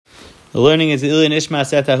The learning is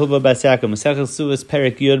Nishmas Etta Ahuva Basaka Masechel Kesubos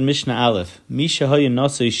Perek Yud Mishna Aleph. Misha Hoya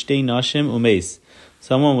Nosei Shtei Nashim Umeis.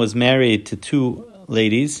 Someone was married to two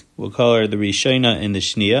ladies. We'll call her the Rishona and the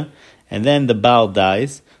Shnia, and then the Baal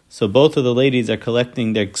dies. So both of the ladies are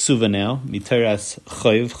collecting their ksuva now. Miteras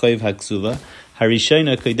Choiv HaKsuva.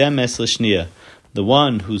 Harishona Koidemes LaShnia. The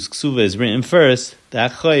one whose ksuva is written first,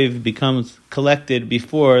 that choiv becomes collected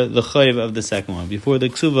before the choiv of the second one, before the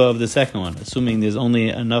ksuva of the second one, assuming there's only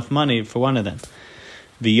enough money for one of them.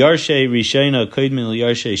 The yarshe rishayna koidmin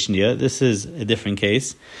yarshe shnia. This is a different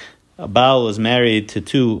case. A Baal was married to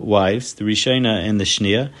two wives, the rishayna and the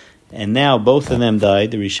shnia, and now both of them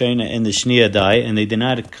died. The rishayna and the shnia die, and they did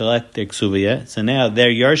not collect their ksuva yet. So now their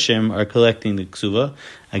yarshim are collecting the ksuva.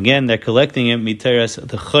 Again, they're collecting it miteras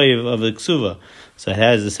the choiv of the ksuva. So it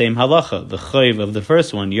has the same halacha. The choiv of the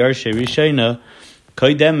first one, yarshe rishayna,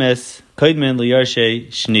 koidmin liyarshe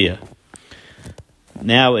shnia.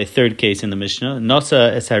 Now a third case in the Mishnah.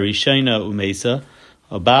 Nosa es harishayna umesa.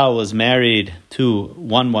 A Baal was married to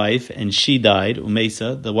one wife and she died.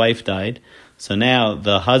 Umesa, the wife died. So now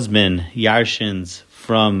the husband yarshins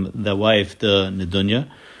from the wife the nedunya.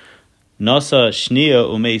 Nosa shnia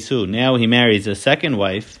umesu. Now he marries a second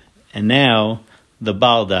wife, and now the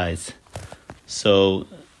Baal dies. So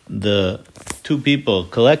the two people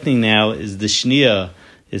collecting now is the shnia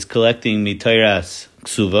is collecting mitayras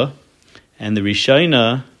ksuva, and the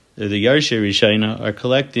rishayna, or the yarshe rishayna, are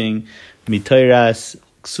collecting mitayras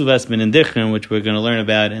ksuvas benedichrim, which we're going to learn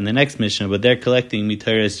about in the next Mishnah. But they're collecting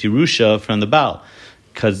mitayras yerusha from the Baal,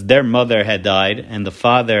 because their mother had died, and their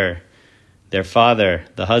father,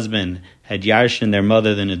 the husband, had yarshin their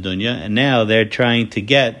mother the nedunya, and now they're trying to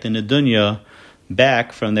get the nedunya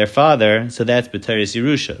back from their father, so that's B'teres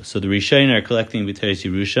Yerusha. So the Rishayna are collecting B'teres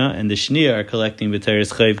Yerusha, and the Shnia are collecting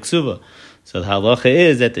B'teres Chayv Ksuva. So the halacha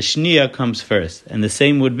is that the Shnia comes first. And the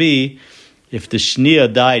same would be if the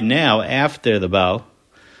Shnia died now after the Baal,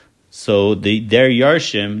 so their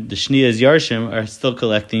Yarshim, the Shnia's Yarshim, are still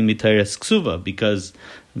collecting B'teres Ksuva, because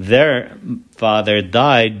their father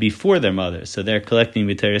died before their mother, so they're collecting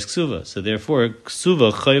B'teres Ksuva. So therefore,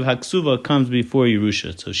 Ksuva, Chayv HaKsuva, comes before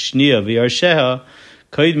Yerusha. So Shnia v'Yarsheha,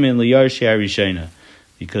 Koidmin l'Yarshe HaRishayna,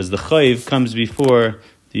 because the Chayv comes before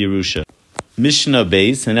the Yerusha. Mishna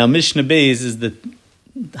Beis, and now Mishna Beis is the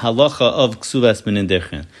halacha of Ksuvas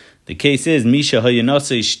Benedichrin. The case is, Misha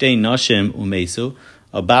Hayanasei Shtei Nashim Umesu.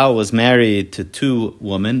 A Baal was married to two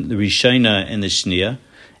women, the Rishayna and the Shnia,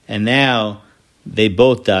 and now they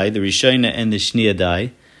both died. The Rishayna and the Shnia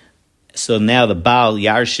die. So now the Baal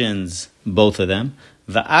yarshins both of them.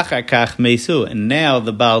 V'achar kach meisu, and now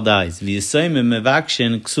the Baal dies. V'yisayim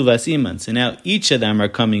mevakshin ksuvas iman. So now each of them are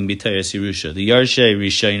coming b'teres Yerusha. The Yarshe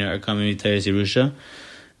Rishayna are coming b'teres Yerusha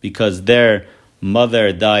because their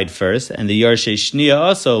mother died first, and the Yarshe Shnia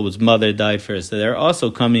also was mother died first. So they're also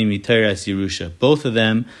coming b'teres Yerusha. Both of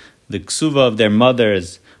them, the ksuva of their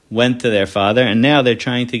mothers went to their father, and now they're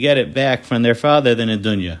trying to get it back from their father, the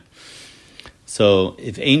nedunya. So,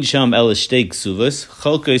 if ein sham el shtei ksuvas,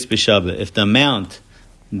 cholkos b'shabbat, if the amount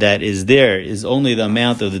that is there is only the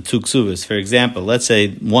amount of the two ksuvas, for example, let's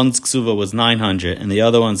say one's ksuva was 900, and the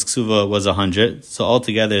other one's ksuva was 100, so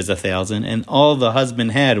altogether is 1,000, and all the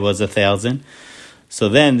husband had was 1,000, so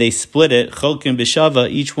then they split it, cholkim b'shava,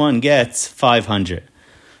 each one gets 500.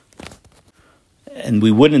 And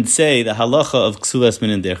we wouldn't say the halacha of ksuvas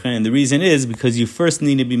benedichrin, and the reason is because you first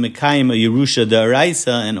need to be mekayim a Yerusha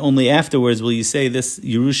d'oraisa, and only afterwards will you say this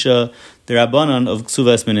Yerusha d'Rabbanan of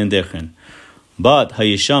ksuvas benedichrin. But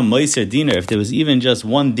hayisham moiser dinar, if there was even just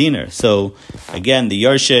one dinar, so again the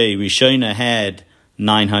Yarshe Rishayna had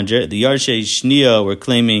 900, the Yarshe Shnia were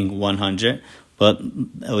claiming 100, but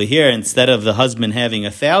over here instead of the husband having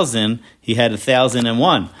 1,000, he had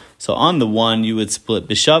 1,001. So on the one you would split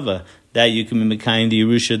b'shava. That you can be mekayim the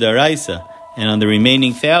Yerusha d'oraisa, and on the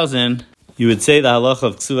remaining 1,000, you would say the halacha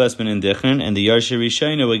of ksuvas benedichrin, and the Yarshe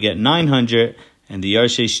Rishayna would get 900, and the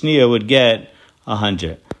Yarshe Shnia would get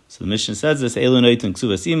 100. So the Mishnah says this: Elu noitin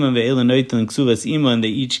ksuvas iman, ve'elu noitin ksuvas iman. They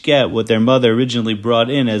each get what their mother originally brought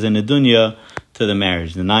in as a nedunya to the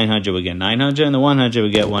marriage. The 900 would get 900, and the 100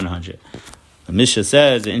 would get 100. The Mishnah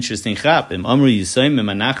says, an interesting chap, so the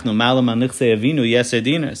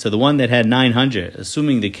one that had 900,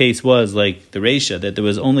 assuming the case was like the Reisha, that there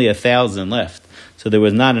was only 1,000 left, so there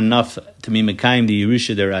was not enough to be mekayim the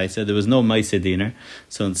Yerusha d'oraisa, there was no Maisa dinar,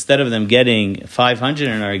 so instead of them getting 500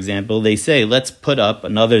 in our example, they say, let's put up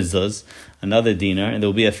another zuz, another dinar, and there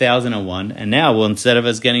will be 1,001, and now, well, instead of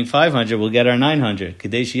us getting 500, we'll get our 900.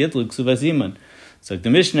 Kadesh yitlu ksuvas iman. So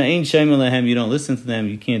the Mishnah ain't shaymeh lehem, you don't listen to them,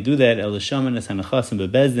 you can't do that. El shamanas hanachasim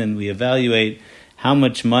bebezdin, we evaluate how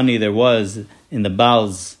much money there was in the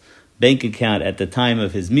Baal's bank account at the time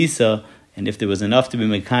of his Misa, and if there was enough to be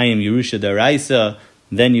Mekayim Yerusha Daraisa,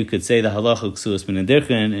 then you could say the halacha Ksuos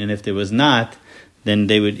B'Nedirchen, and if there was not, then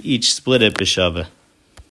they would each split it b'shaveh.